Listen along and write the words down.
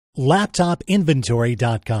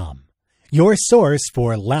LaptopInventory.com, your source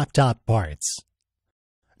for laptop parts.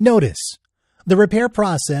 Notice, the repair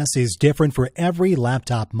process is different for every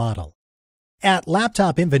laptop model. At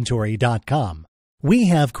LaptopInventory.com, we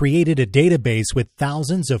have created a database with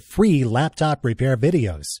thousands of free laptop repair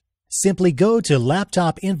videos. Simply go to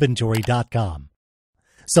LaptopInventory.com.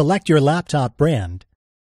 Select your laptop brand,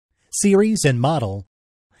 series and model,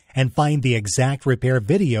 and find the exact repair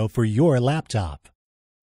video for your laptop.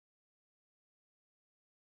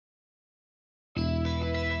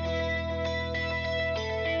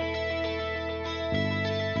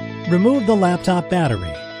 Remove the laptop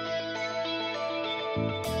battery.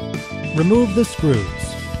 Remove the screws.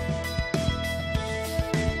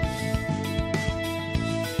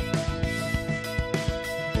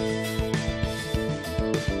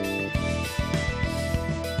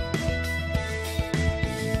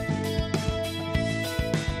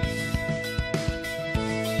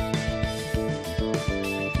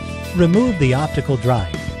 Remove the optical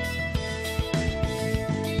drive.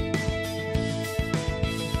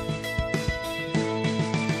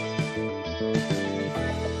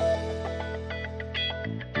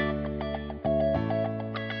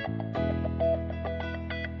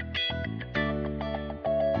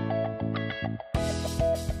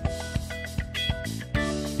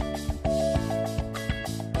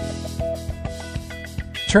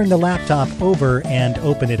 Turn the laptop over and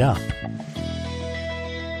open it up.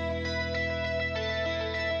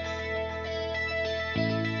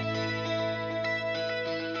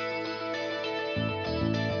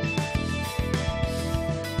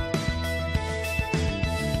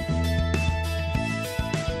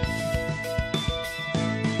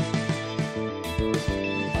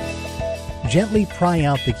 Gently pry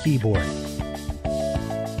out the keyboard.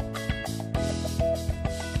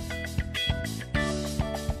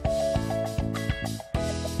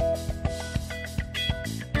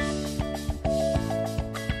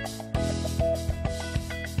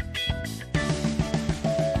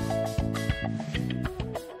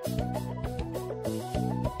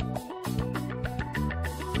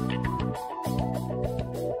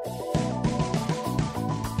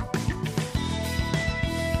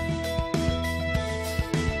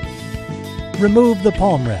 Remove the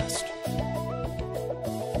Palmrest.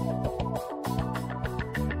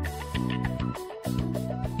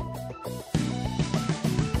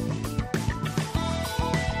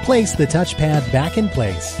 Place the touchpad back in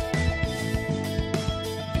place.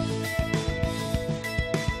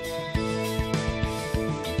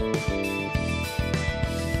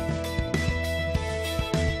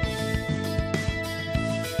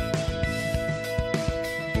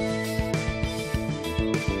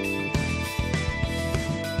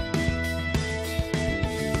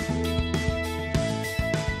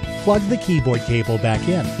 Plug the keyboard cable back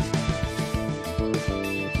in.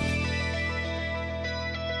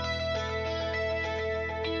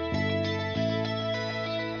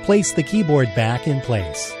 Place the keyboard back in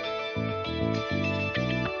place.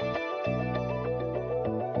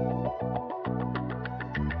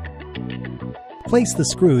 Place the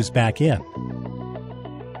screws back in.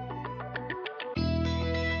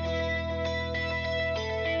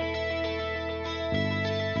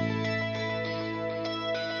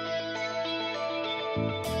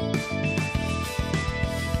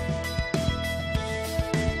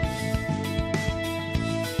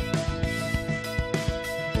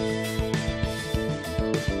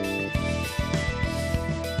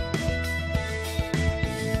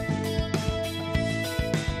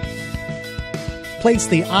 Place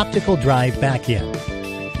the optical drive back in.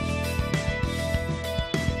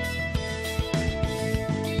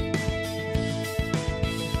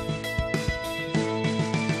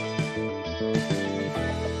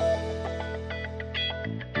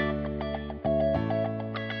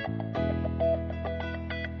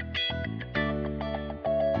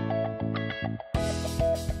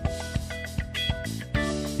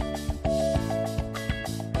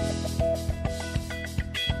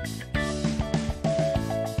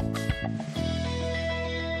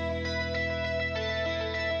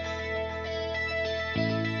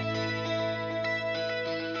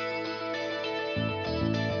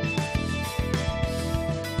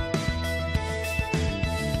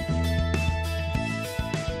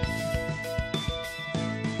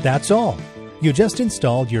 That's all. You just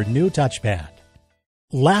installed your new touchpad.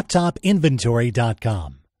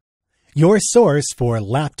 LaptopInventory.com, your source for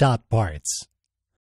laptop parts.